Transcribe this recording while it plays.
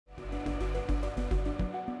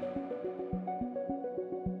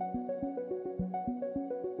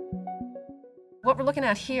What we're looking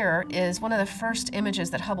at here is one of the first images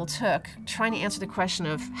that Hubble took trying to answer the question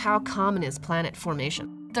of how common is planet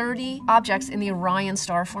formation. 30 objects in the Orion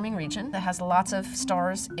star-forming region that has lots of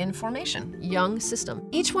stars in formation, young system.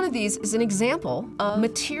 Each one of these is an example of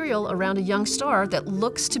material around a young star that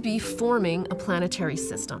looks to be forming a planetary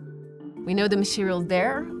system. We know the material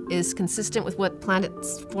there is consistent with what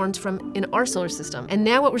planets formed from in our solar system. And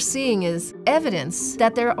now what we're seeing is evidence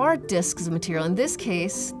that there are disks of material. In this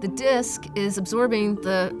case, the disk is absorbing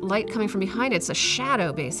the light coming from behind it. It's a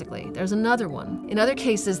shadow, basically. There's another one. In other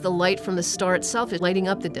cases, the light from the star itself is lighting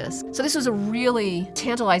up the disk. So this was a really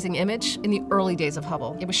tantalizing image in the early days of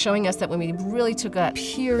Hubble. It was showing us that when we really took a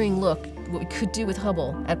peering look at what we could do with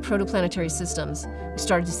Hubble at protoplanetary systems, we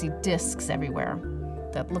started to see disks everywhere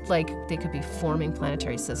that looked like they could be forming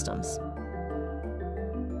planetary systems.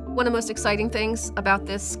 One of the most exciting things about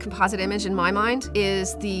this composite image in my mind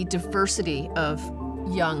is the diversity of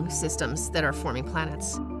young systems that are forming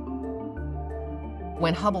planets.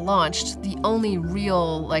 When Hubble launched, the only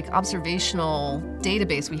real observational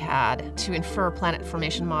database we had to infer planet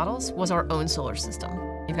formation models was our own solar system.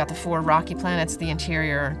 You've got the 4 rocky planets, the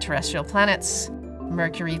interior terrestrial planets,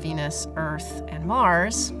 Mercury, Venus, Earth, and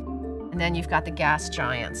Mars. And then you've got the gas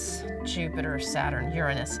giants, Jupiter, Saturn,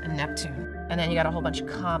 Uranus, and Neptune. And then you got a whole bunch of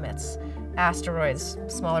comets, asteroids,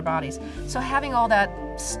 smaller bodies. So having all that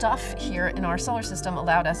stuff here in our solar system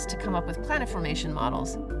allowed us to come up with planet formation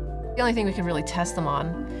models. The only thing we could really test them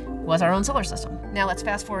on was our own solar system. Now let's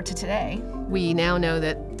fast forward to today. We now know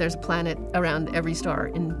that there's a planet around every star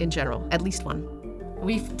in general, at least one.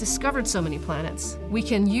 We've discovered so many planets. We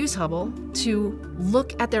can use Hubble to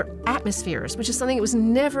look at their atmospheres, which is something it was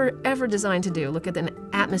never, ever designed to do, look at an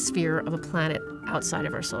atmosphere of a planet outside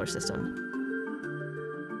of our solar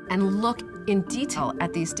system. And look in detail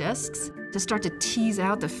at these disks to start to tease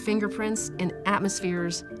out the fingerprints and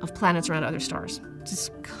atmospheres of planets around other stars.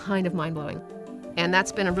 Just kind of mind-blowing. And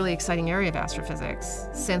that's been a really exciting area of astrophysics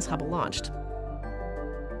since Hubble launched.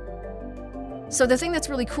 So the thing that's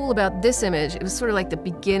really cool about this image, it was sort of like the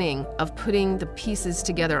beginning of putting the pieces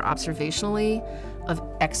together observationally of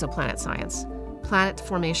exoplanet science, planet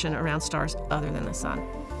formation around stars other than the sun.